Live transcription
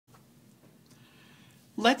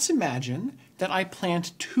let's imagine that I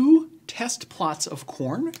plant 2 test plots of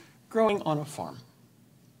corn growing on a farm.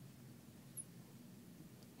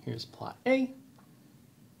 Here's plot A,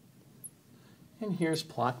 and here's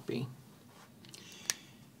plot B.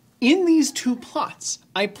 In these 2 plots,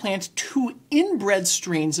 I plant 2 inbred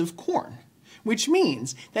strains of corn, which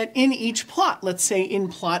means that in each plot, let's say in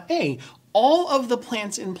plot A, all of the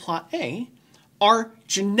plants in plot A are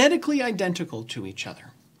genetically identical to each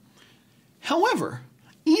other. However,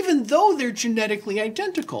 even though they're genetically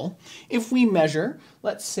identical, if we measure,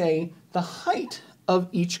 let's say, the height of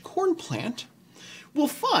each corn plant, we'll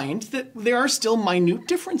find that there are still minute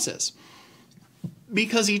differences,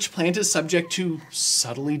 because each plant is subject to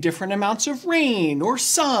subtly different amounts of rain or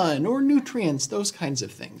sun or nutrients, those kinds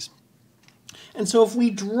of things. And so if we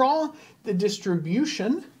draw the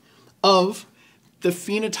distribution of the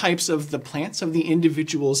phenotypes of the plants, of the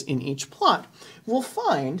individuals in each plot, we'll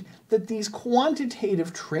find that these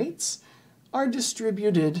quantitative traits are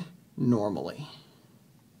distributed normally.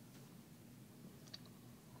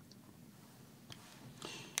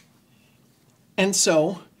 And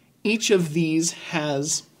so each of these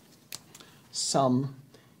has some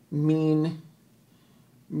mean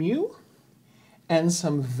mu and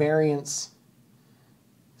some variance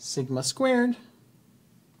sigma squared.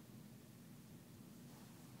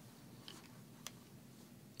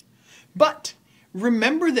 But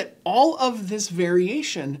remember that all of this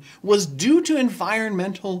variation was due to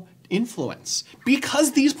environmental influence,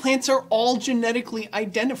 because these plants are all genetically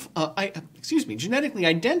identical,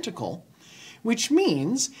 which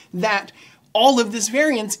means that all of this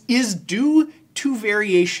variance is due to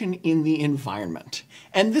variation in the environment.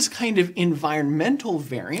 And this kind of environmental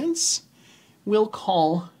variance we'll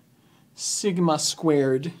call sigma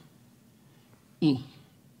squared E.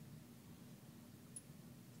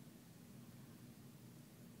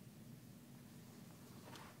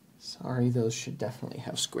 Sorry, those should definitely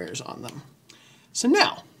have squares on them. So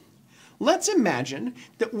now, let's imagine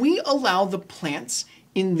that we allow the plants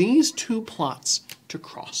in these 2 plots to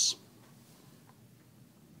cross.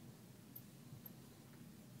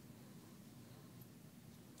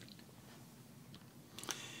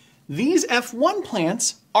 These F1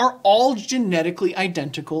 plants are all genetically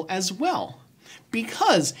identical as well,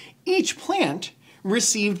 because each plant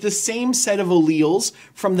received the same set of alleles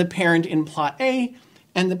from the parent in plot A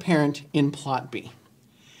and the parent in plot B.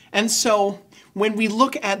 And so when we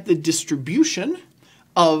look at the distribution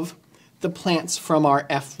of the plants from our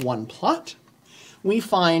F1 plot, we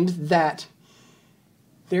find that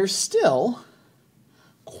they're still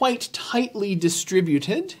quite tightly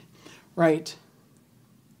distributed, right?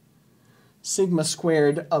 Sigma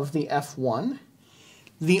squared of the F1.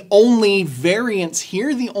 The only variance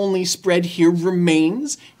here, the only spread here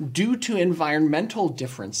remains due to environmental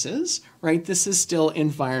differences, right? This is still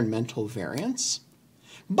environmental variance.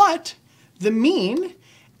 But the mean,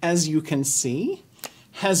 as you can see,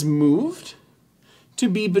 has moved to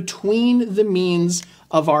be between the means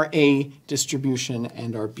of our A distribution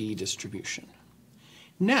and our B distribution.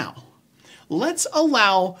 Now, let's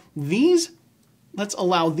allow these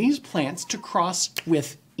plants to cross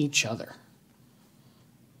with each other.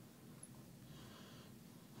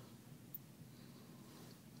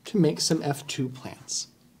 To make some F2 plants.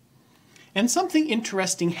 And something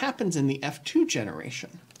interesting happens in the F2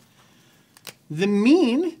 generation. The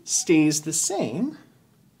mean stays the same,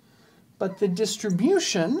 but the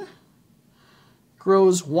distribution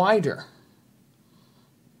grows wider.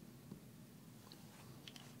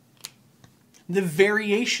 The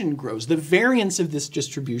variation grows, the variance of this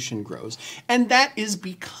distribution grows, and that is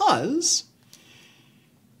because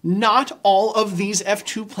not all of these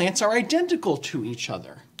F2 plants are identical to each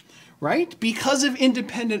other. Right? Because of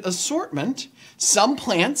independent assortment, some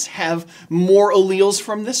plants have more alleles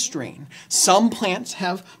from this strain. Some plants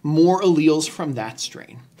have more alleles from that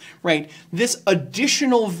strain. Right? This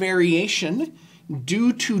additional variation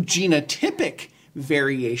due to genotypic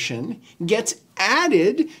variation gets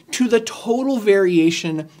added to the total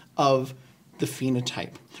variation of the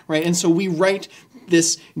phenotype. Right? And so we write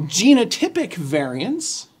this genotypic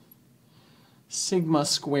variance, sigma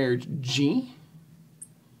squared G,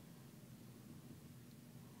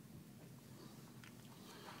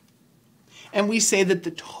 and we say that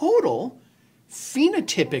the total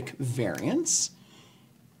phenotypic variance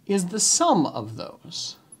is the sum of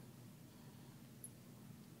those.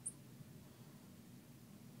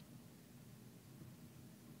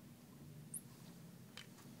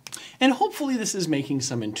 And hopefully this is making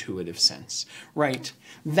some intuitive sense, right?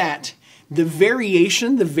 That the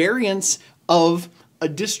variation, the variance of a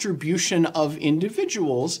distribution of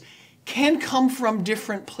individuals can come from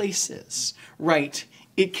different places, right?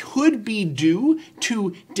 It could be due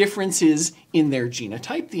to differences in their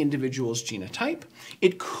genotype, the individual's genotype.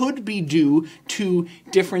 It could be due to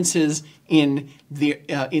differences in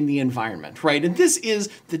the environment, right? And this is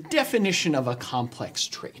the definition of a complex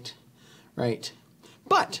trait, right?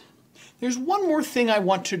 But there's one more thing I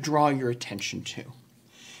want to draw your attention to,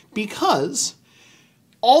 because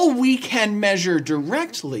all we can measure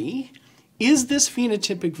directly is this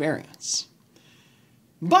phenotypic variance.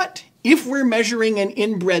 But if we're measuring an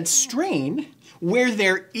inbred strain where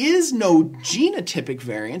there is no genotypic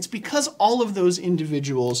variance, because all of those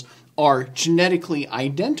individuals are genetically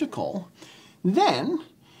identical, then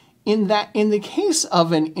in the case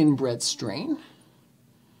of an inbred strain,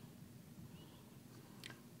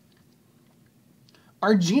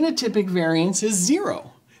 our genotypic variance is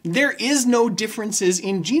 0. There is no differences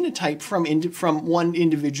in genotype from one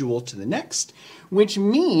individual to the next, which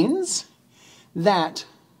means that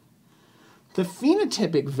the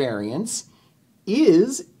phenotypic variance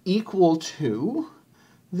is equal to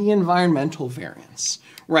the environmental variance,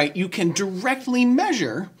 right? You can directly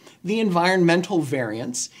measure the environmental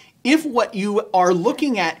variance if what you are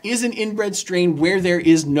looking at is an inbred strain where there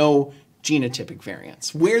is no genotypic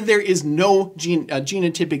variance, where there is no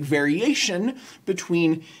genotypic variation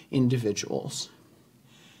between individuals.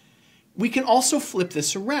 We can also flip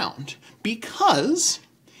this around, because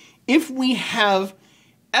if we have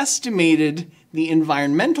estimated the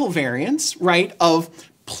environmental variance, right, of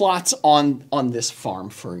plots on this farm,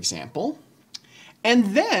 for example,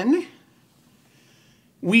 and then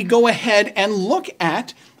we go ahead and look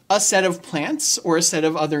at a set of plants or a set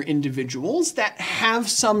of other individuals that have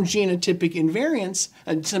some genotypic invariance,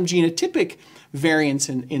 some genotypic variance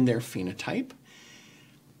in their phenotype,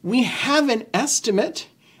 we have an estimate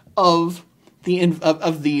of the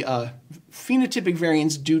phenotypic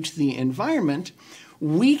variance due to the environment.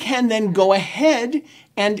 We can then go ahead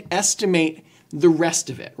and estimate the rest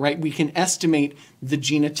of it, right? We can estimate the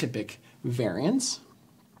genotypic variance,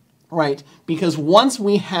 right? Because once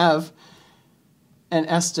we have an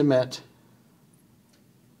estimate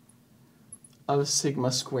of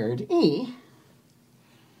sigma squared E,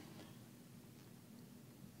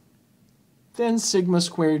 then sigma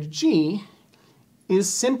squared G is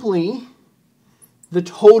simply the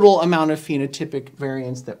total amount of phenotypic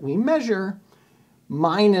variance that we measure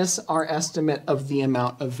minus our estimate of the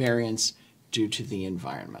amount of variance due to the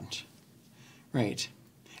environment, right?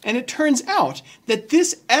 And it turns out that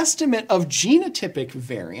this estimate of genotypic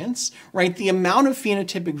variance, right, the amount of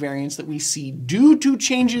phenotypic variance that we see due to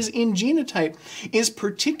changes in genotype, is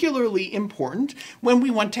particularly important when we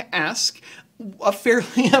want to ask a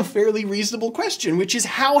fairly reasonable question, which is,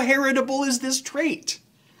 how heritable is this trait?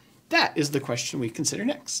 That is the question we consider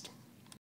next.